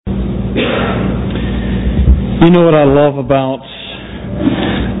You know what I love about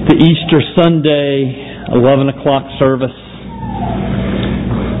the Easter Sunday 11 o'clock service?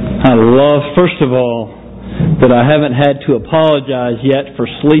 I love, first of all, that I haven't had to apologize yet for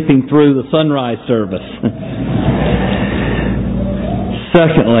sleeping through the sunrise service.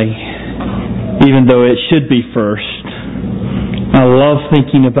 Secondly, even though it should be first, I love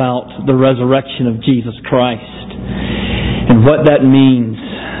thinking about the resurrection of Jesus Christ and what that means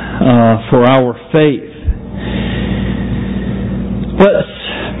for our faith.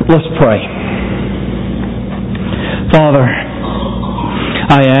 Let's pray. Father,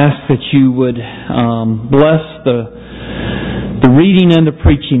 I ask that you would bless the reading and the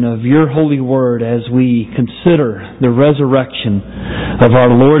preaching of your holy word as we consider the resurrection of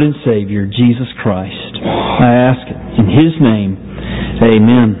our Lord and Savior, Jesus Christ. I ask it in His name.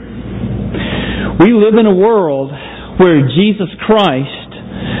 Amen. We live in a world where Jesus Christ,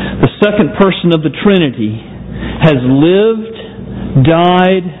 the second person of the Trinity, has lived,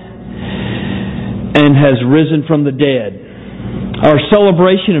 died, and has risen from the dead. Our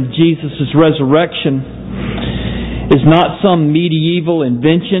celebration of Jesus' resurrection is not some medieval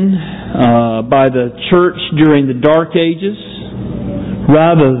invention by the church during the Dark Ages.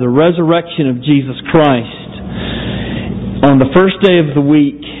 Rather, the resurrection of Jesus Christ on the first day of the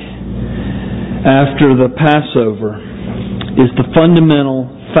week after the Passover is the fundamental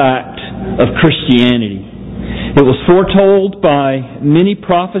fact of Christianity. It was foretold by many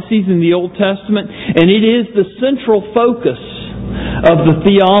prophecies in the Old Testament, and it is the central focus of the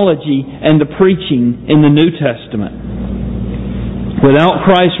theology and the preaching in the New Testament. Without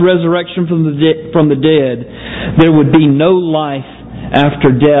Christ's resurrection from the dead, there would be no life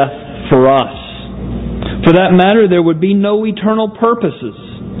after death for us. For that matter, there would be no eternal purposes.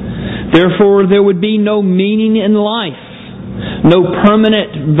 Therefore, there would be no meaning in life, no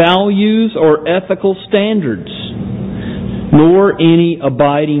permanent values or ethical standards, nor any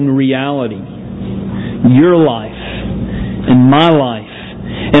abiding reality. Your life and my life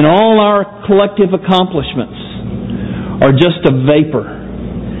and all our collective accomplishments are just a vapor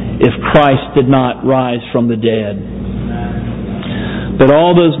if Christ did not rise from the dead. But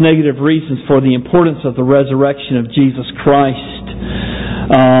all those negative reasons for the importance of the resurrection of Jesus Christ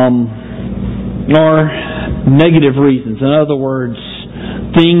are negative reasons. In other words,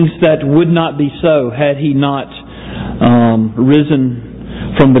 things that would not be so had He not risen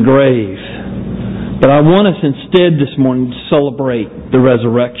from the grave. But I want us instead this morning to celebrate the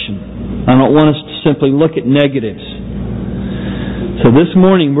resurrection. I don't want us to simply look at negatives. So this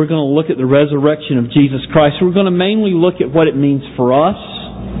morning we're going to look at the resurrection of Jesus Christ. We're going to mainly look at what it means for us.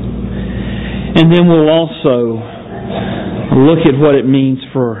 And then we'll also look at what it means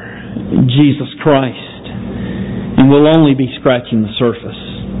for Jesus Christ. And we'll only be scratching the surface.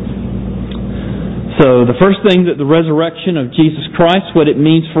 So the first thing that the resurrection of Jesus Christ, what it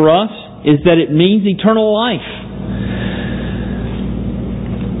means for us, is that it means eternal life.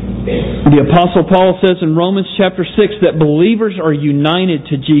 The Apostle Paul says in Romans chapter 6 that believers are united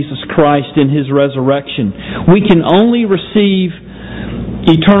to Jesus Christ in His resurrection. We can only receive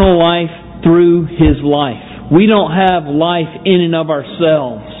eternal life through His life. We don't have life in and of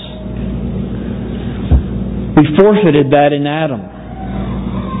ourselves. We forfeited that in Adam.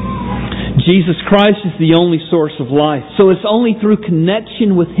 Jesus Christ is the only source of life. So it's only through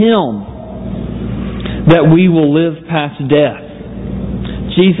connection with Him that we will live past death.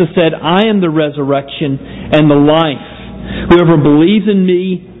 Jesus said, I am the resurrection and the life. Whoever believes in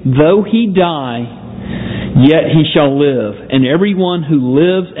me, though he die, yet he shall live. And everyone who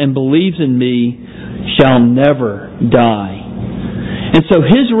lives and believes in me shall never die. And so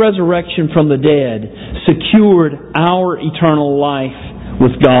His resurrection from the dead secured our eternal life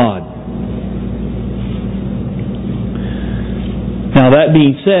with God. Now that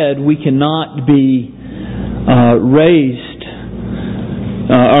being said, we cannot be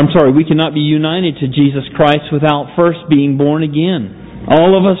we cannot be united to Jesus Christ without first being born again.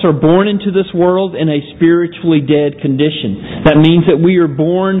 All of us are born into this world in a spiritually dead condition. That means that we are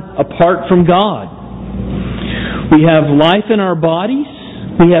born apart from God. We have life in our bodies.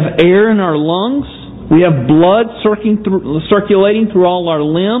 We have air in our lungs. We have blood circulating through all our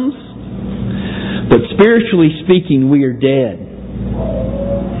limbs. But spiritually speaking, we are dead.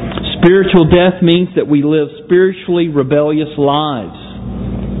 Spiritual death means that we live spiritually rebellious lives.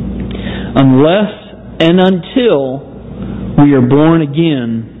 Unless and until we are born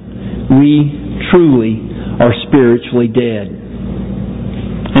again, we truly are spiritually dead.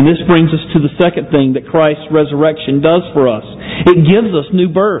 And this brings us to the second thing that Christ's resurrection does for us. It gives us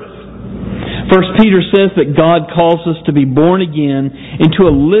new birth. 1 Peter says that God calls us to be born again into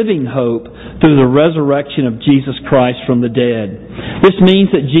a living hope through the resurrection of Jesus Christ from the dead. This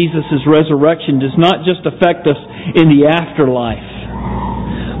means that Jesus' resurrection does not just affect us in the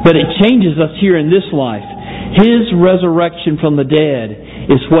afterlife, but it changes us here in this life. His resurrection from the dead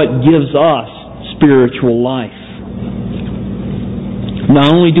is what gives us spiritual life.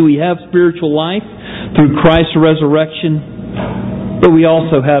 Not only do we have spiritual life through Christ's resurrection, but we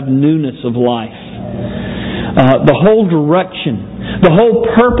also have newness of life. The whole direction, the whole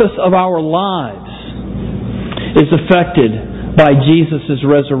purpose of our lives is affected by Jesus'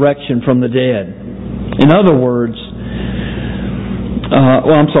 resurrection from the dead. In other words,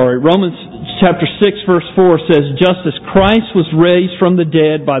 Romans chapter 6 verse 4 says, just as Christ was raised from the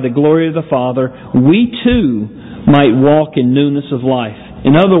dead by the glory of the Father, we too might walk in newness of life.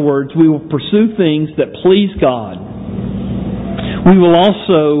 In other words, we will pursue things that please God. We will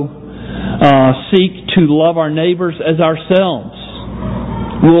also seek to love our neighbors as ourselves.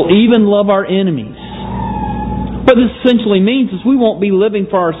 We will even love our enemies. What this essentially means is we won't be living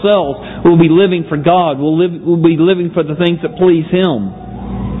for ourselves. We'll be living for God. We'll be living for the things that please Him.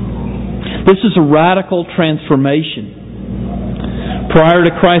 This is a radical transformation. Prior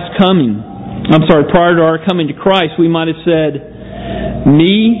to our coming to Christ, we might have said,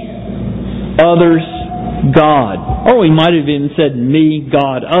 me, others, God. Or we might have even said, me,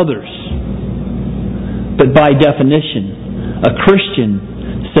 God, others. But by definition, a Christian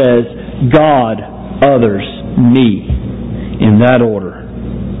says, God, others, me. In that order.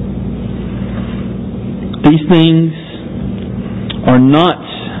 These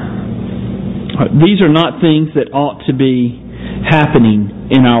are not things that ought to be happening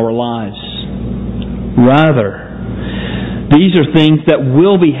in our lives. Rather, these are things that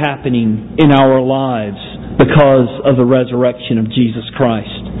will be happening in our lives because of the resurrection of Jesus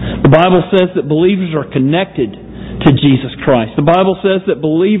Christ. The Bible says that believers are connected to Jesus Christ. The Bible says that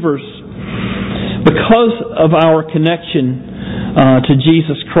believers, because of our connection to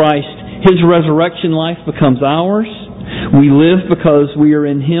Jesus Christ, His resurrection life becomes ours. We live because we are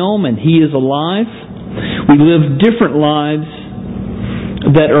in Him and He is alive. We live different lives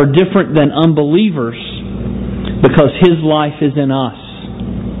that are different than unbelievers because His life is in us.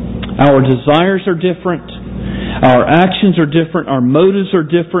 Our desires are different. Our actions are different. Our motives are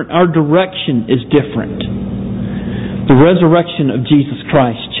different. Our direction is different. The resurrection of Jesus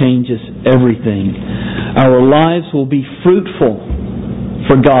Christ changes everything. Our lives will be fruitful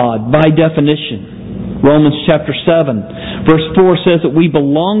for God by definition. Romans chapter 7 verse 4 says that we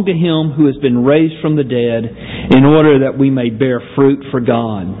belong to Him who has been raised from the dead in order that we may bear fruit for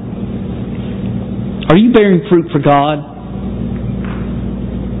God. Are you bearing fruit for God?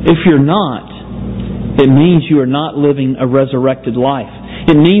 If you're not, it means you are not living a resurrected life.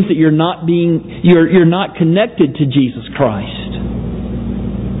 It means that you're not connected to Jesus Christ.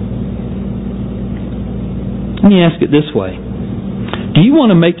 Let me ask it this way. Do you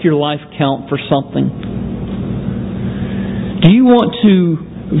want to make your life count for something? Do you want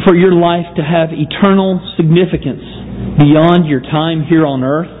for your life to have eternal significance beyond your time here on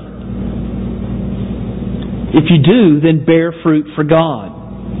earth? If you do, then bear fruit for God.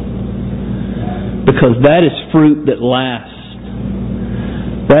 Because that is fruit that lasts.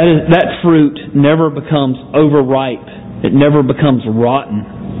 That fruit never becomes overripe. It never becomes rotten.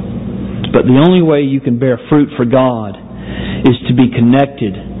 But the only way you can bear fruit for God is to be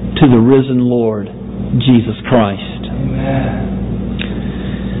connected to the risen Lord, Jesus Christ. Amen.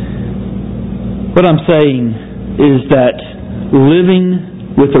 What I'm saying is that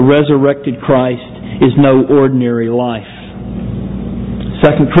living with the resurrected Christ is no ordinary life.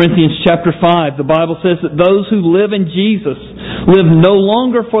 2 Corinthians chapter 5, the Bible says that those who live in Jesus live no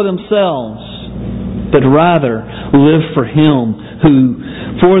longer for themselves, but rather live for Him who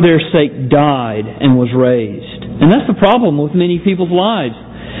for their sake died and was raised. And that's the problem with many people's lives.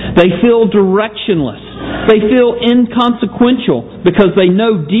 They feel directionless. They feel inconsequential because they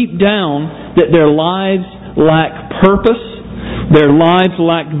know deep down that their lives lack purpose, their lives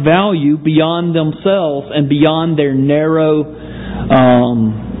lack value beyond themselves and beyond their narrow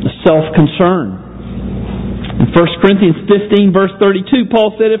self-concern. In 1 Corinthians 15 verse 32,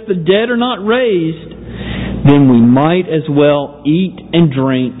 Paul said, if the dead are not raised, then we might as well eat and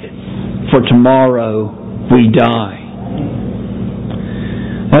drink, for tomorrow we die.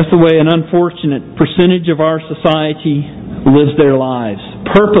 That's the way an unfortunate percentage of our society lives their lives.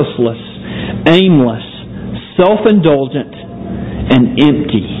 Purposeless, aimless, self-indulgent, and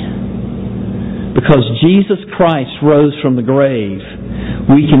empty. Because Jesus Christ rose from the grave,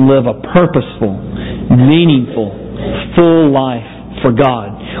 we can live a purposeful, meaningful, full life for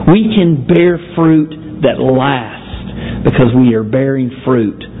God. We can bear fruit that lasts because we are bearing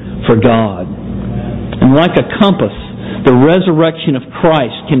fruit for God. And like a compass, the resurrection of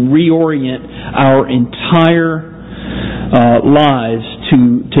Christ can reorient our entire lives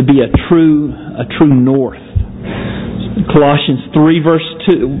to be a true north. Colossians 3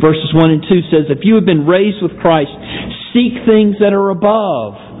 verses 1 and 2 says, "If you have been raised with Christ, seek things that are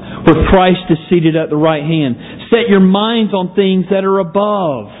above, where Christ is seated at the right hand. Set your minds on things that are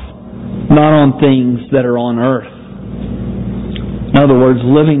above, not on things that are on earth." In other words,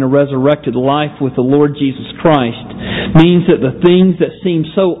 living a resurrected life with the Lord Jesus Christ means that the things that seem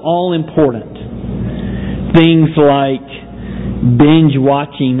so all-important, things like binge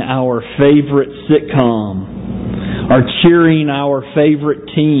watching our favorite sitcom, or cheering our favorite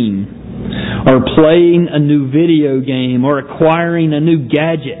team, or playing a new video game, or acquiring a new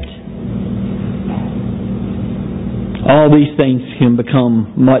gadget, all these things can become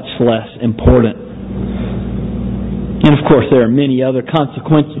much less important. And of course, there are many other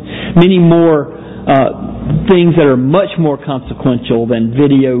consequences, many more things that are much more consequential than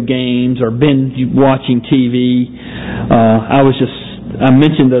video games or binge watching TV. I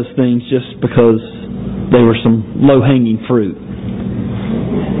mentioned those things just because they were some low-hanging fruit.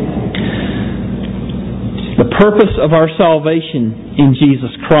 The purpose of our salvation in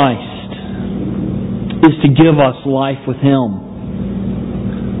Jesus Christ is to give us life with Him.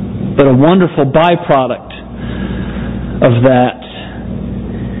 But a wonderful byproduct of that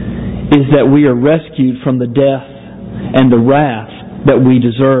is that we are rescued from the death and the wrath that we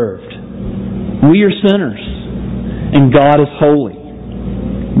deserved. We are sinners, and God is holy.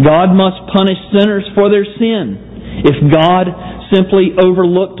 God must punish sinners for their sin. If God simply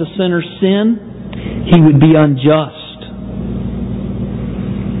overlooked a sinner's sin, He would be unjust.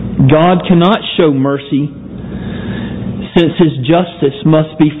 God cannot show mercy, since His justice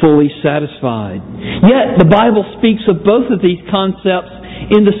must be fully satisfied. Yet the Bible speaks of both of these concepts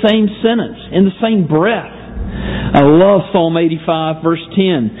in the same sentence, in the same breath. I love Psalm 85 verse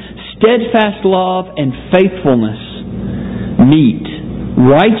 10. "Steadfast love and faithfulness meet.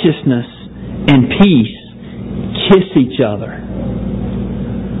 Righteousness and peace kiss each other."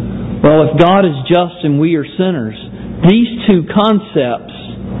 Well, if God is just and we are sinners, these two concepts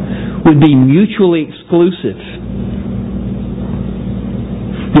would be mutually exclusive.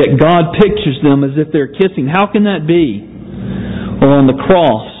 Yet God pictures them as if they're kissing. How can that be? Well, on the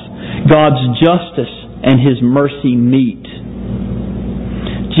cross, God's justice and His mercy meet.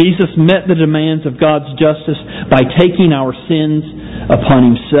 Jesus met the demands of God's justice by taking our sins upon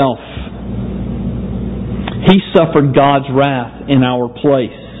Himself. He suffered God's wrath in our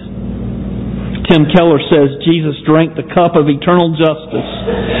place. Tim Keller says Jesus drank the cup of eternal justice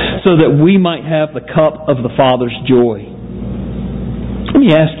so that we might have the cup of the Father's joy. Let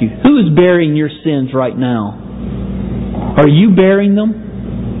me ask you, who is bearing your sins right now? Are you bearing them?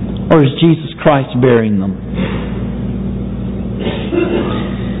 Or is Jesus Christ bearing them?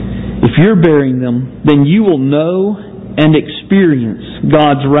 If you're bearing them, then you will know and experience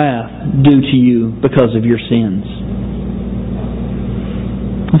God's wrath due to you because of your sins.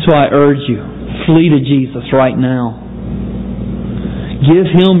 That's why I urge you, flee to Jesus right now. Give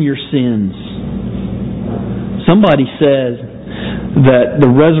Him your sins. Somebody says that the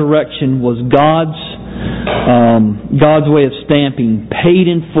resurrection was God's way of stamping paid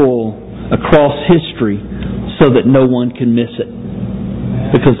in full across history so that no one can miss it.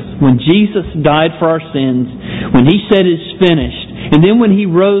 Because when Jesus died for our sins, when He said it's finished, and then when He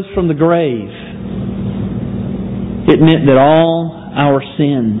rose from the grave, it meant that all our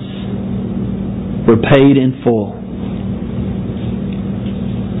sins were paid in full.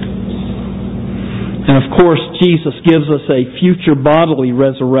 And of course, Jesus gives us a future bodily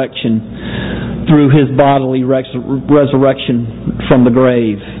resurrection through His bodily resurrection from the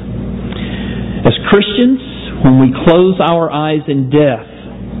grave. As Christians, when we close our eyes in death,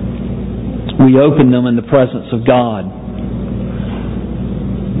 we open them in the presence of God.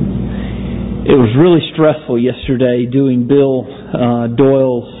 It was really stressful yesterday doing Bill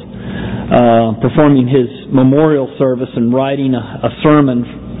Doyle's performing his memorial service and writing a sermon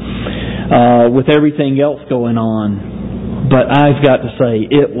with everything else going on. But I've got to say,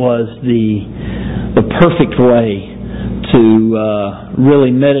 it was the perfect way to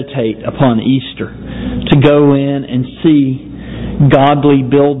really meditate upon Easter. To go in and see godly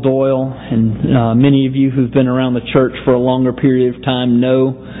Bill Doyle, and many of you who've been around the church for a longer period of time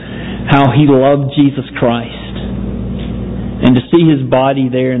know how he loved Jesus Christ. And to see His body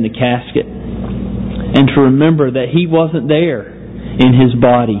there in the casket, and to remember that He wasn't there in His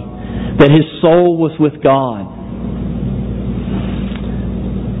body, that His soul was with God.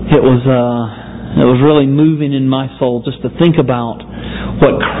 it was really moving in my soul just to think about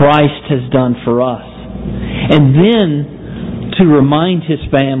what Christ has done for us. And then to remind His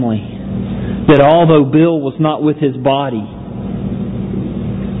family that although Bill was not with his body,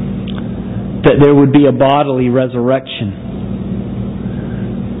 that there would be a bodily resurrection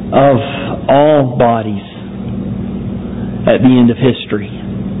of all bodies at the end of history.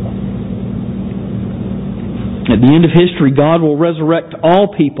 At the end of history, God will resurrect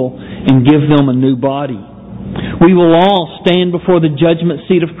all people and give them a new body. We will all stand before the judgment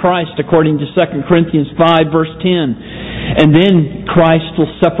seat of Christ, according to 2 Corinthians 5, verse 10. And then Christ will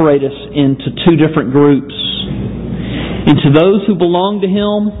separate us into two different groups. Into those who belong to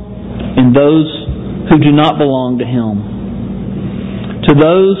Him and those who do not belong to Him. To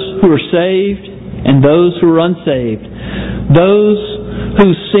those who are saved and those who are unsaved. Those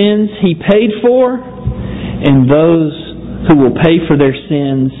whose sins He paid for and those who will pay for their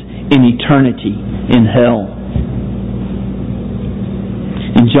sins in eternity in hell.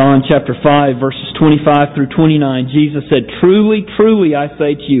 In John chapter 5, verses 25 through 29, Jesus said, "Truly, truly, I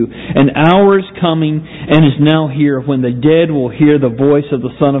say to you, an hour is coming and is now here when the dead will hear the voice of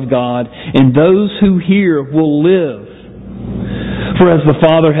the Son of God, and those who hear will live. For as the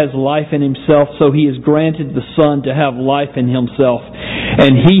Father has life in Himself, so He has granted the Son to have life in Himself.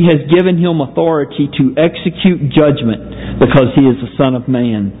 And He has given Him authority to execute judgment, because He is the Son of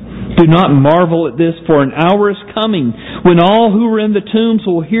Man. Do not marvel at this, for an hour is coming when all who are in the tombs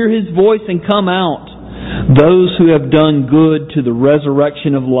will hear His voice and come out, those who have done good to the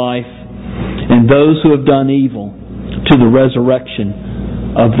resurrection of life, and those who have done evil to the resurrection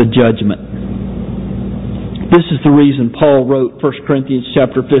of the judgment." This is the reason Paul wrote 1 Corinthians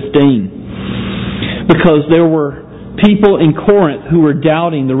chapter 15. Because there were people in Corinth who were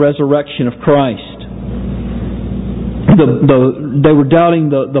doubting the resurrection of Christ. They were doubting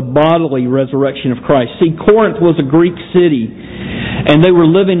the bodily resurrection of Christ. See, Corinth was a Greek city, and they were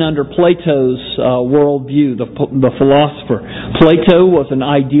living under Plato's worldview, the philosopher. Plato was an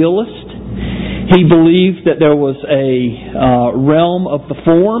idealist. He believed that there was a realm of the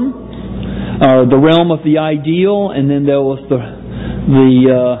form, the realm of the ideal, and then there was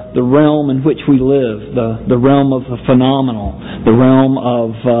the realm in which we live, the realm of the phenomenal, the realm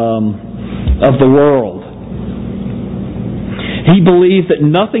of the world. He believed that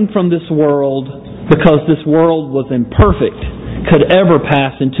nothing from this world, because this world was imperfect, could ever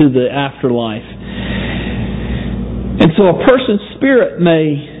pass into the afterlife. And so a person's spirit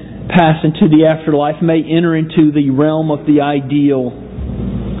may pass into the afterlife, may enter into the realm of the ideal,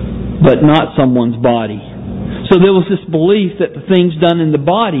 but not someone's body. So there was this belief that the things done in the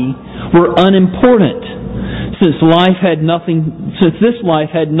body were unimportant, since this life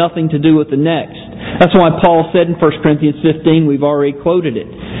had nothing to do with the next. That's why Paul said in 1 Corinthians 15, we've already quoted it,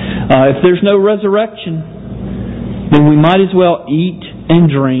 if there's no resurrection, then we might as well eat and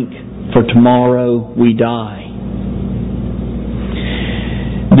drink, for tomorrow we die.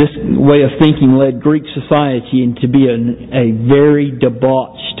 This way of thinking led Greek society into be a very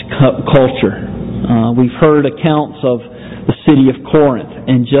debauched culture. We've heard accounts of the city of Corinth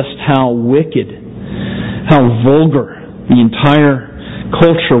and just how wicked, how vulgar the entire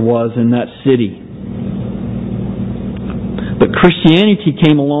culture was in that city. But Christianity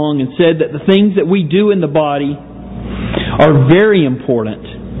came along and said that the things that we do in the body are very important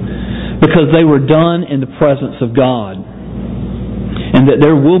because they were done in the presence of God, and that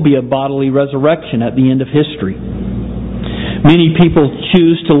there will be a bodily resurrection at the end of history. Many people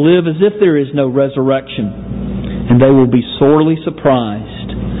choose to live as if there is no resurrection, and they will be sorely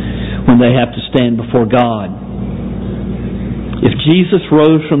surprised when they have to stand before God. If Jesus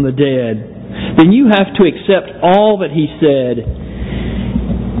rose from the dead, then you have to accept all that He said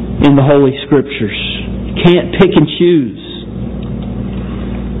in the Holy Scriptures. You can't pick and choose.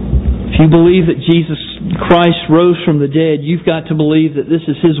 If you believe that Jesus Christ rose from the dead, you've got to believe that this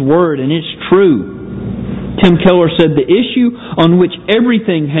is His Word and it's true. Tim Keller said, the issue on which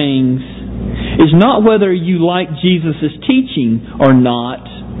everything hangs is not whether you like Jesus' teaching or not,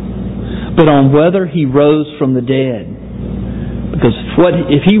 but on whether He rose from the dead. Because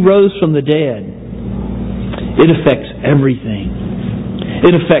if He rose from the dead, it affects everything.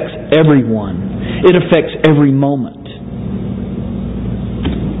 It affects everyone. It affects every moment.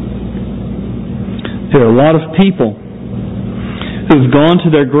 There are a lot of people who've gone to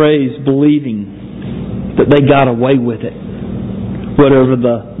their graves believing that they got away with it, whatever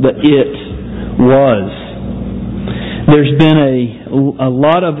the it was. There's been a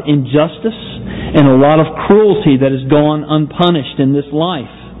lot of injustice and a lot of cruelty that has gone unpunished in this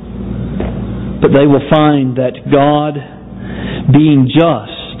life. But they will find that God, being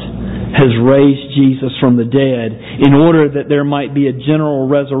just, has raised Jesus from the dead in order that there might be a general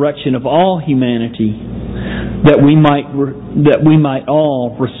resurrection of all humanity, that we might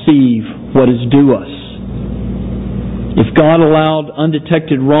all receive what is due us. If God allowed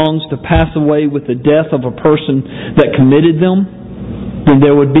undetected wrongs to pass away with the death of a person that committed them, then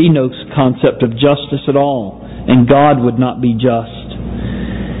there would be no concept of justice at all, and God would not be just.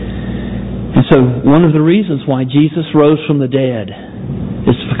 And so one of the reasons why Jesus rose from the dead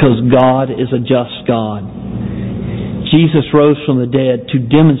is because God is a just God. Jesus rose from the dead to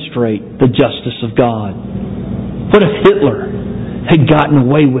demonstrate the justice of God. What if Hitler had gotten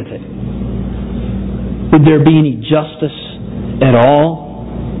away with it? Would there be any justice at all?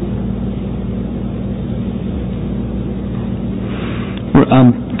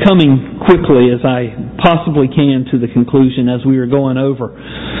 I'm coming quickly as I possibly can to the conclusion as we are going over.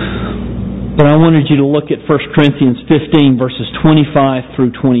 But I wanted you to look at 1 Corinthians 15 verses 25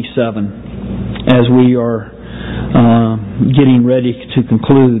 through 27 as we are getting ready to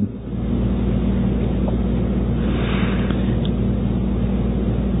conclude.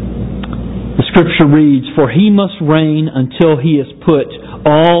 The Scripture reads, "For he must reign until he has put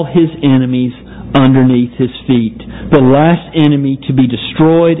all his enemies underneath his feet. The last enemy to be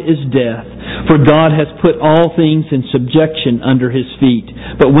destroyed is death. For God has put all things in subjection under his feet."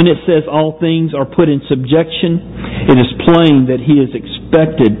 But when it says all things are put in subjection, it is plain that he is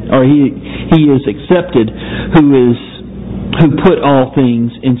expected, or he is accepted, who put all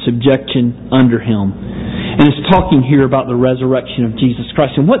things in subjection under him. And it's talking here about the resurrection of Jesus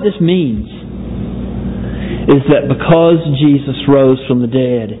Christ. And what this means is that because Jesus rose from the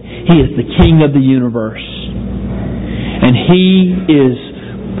dead, He is the King of the universe. And He is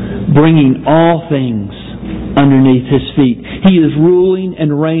bringing all things underneath His feet. He is ruling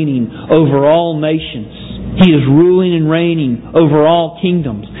and reigning over all nations. He is ruling and reigning over all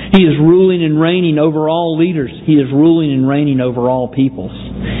kingdoms. He is ruling and reigning over all leaders. He is ruling and reigning over all peoples.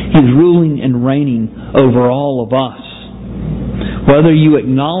 He is ruling and reigning over all of us. Whether you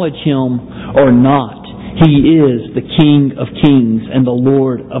acknowledge Him or not, He is the King of kings and the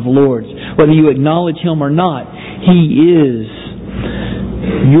Lord of lords. Whether you acknowledge Him or not, He is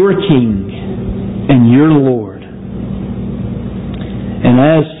your King and your Lord. And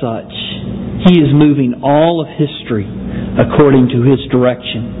as such, He is moving all of history according to His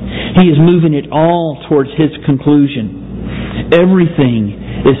direction. He is moving it all towards His conclusion. Everything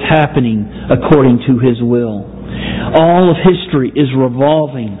is happening according to His will. All of history is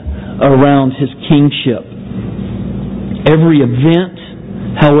revolving around His kingship. Every event,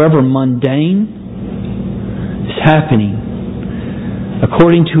 however mundane, is happening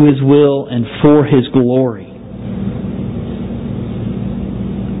according to His will and for His glory.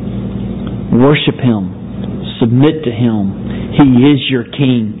 Worship Him. Submit to Him. He is your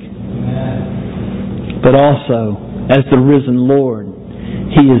King. But also, as the risen Lord,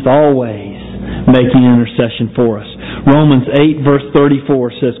 He is always making intercession for us. Romans 8 verse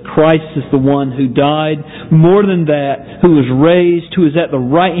 34 says, "Christ is the one who died, more than that, who was raised, who is at the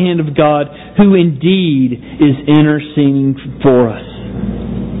right hand of God, who indeed is interceding for us."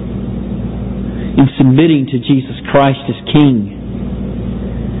 In submitting to Jesus Christ as King,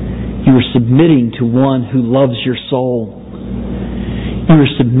 you are submitting to one who loves your soul. You are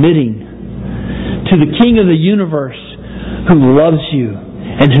submitting to the King of the universe who loves you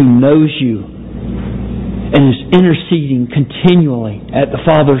and who knows you and is interceding continually at the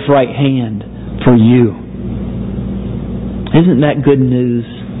Father's right hand for you. Isn't that good news?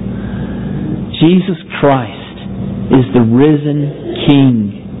 Jesus Christ is the risen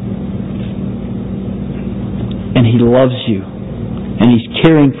King. And He loves you. And He's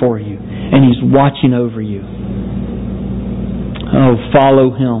caring for you. And He's watching over you. Oh,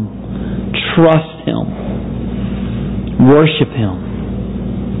 follow Him. Trust Him. Worship Him.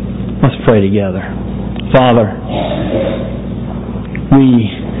 Let's pray together. Father, we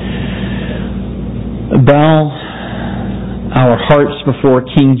bow our hearts before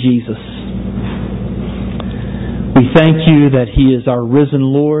King Jesus. We thank You that He is our risen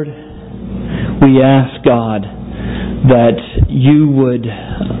Lord. We ask, God, that You would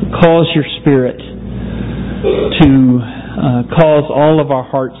cause Your Spirit to cause all of our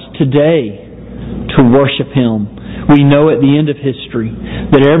hearts today to worship Him. We know at the end of history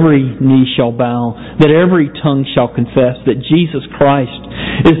that every knee shall bow, that every tongue shall confess that Jesus Christ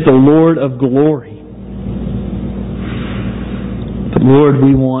is the Lord of glory. But Lord,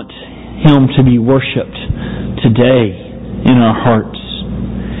 we want Him to be worshipped today in our hearts.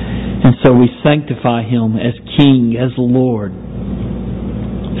 And so we sanctify Him as King, as Lord.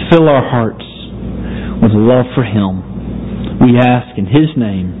 Fill our hearts with love for Him. We ask in His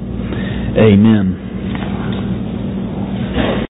name. Amen.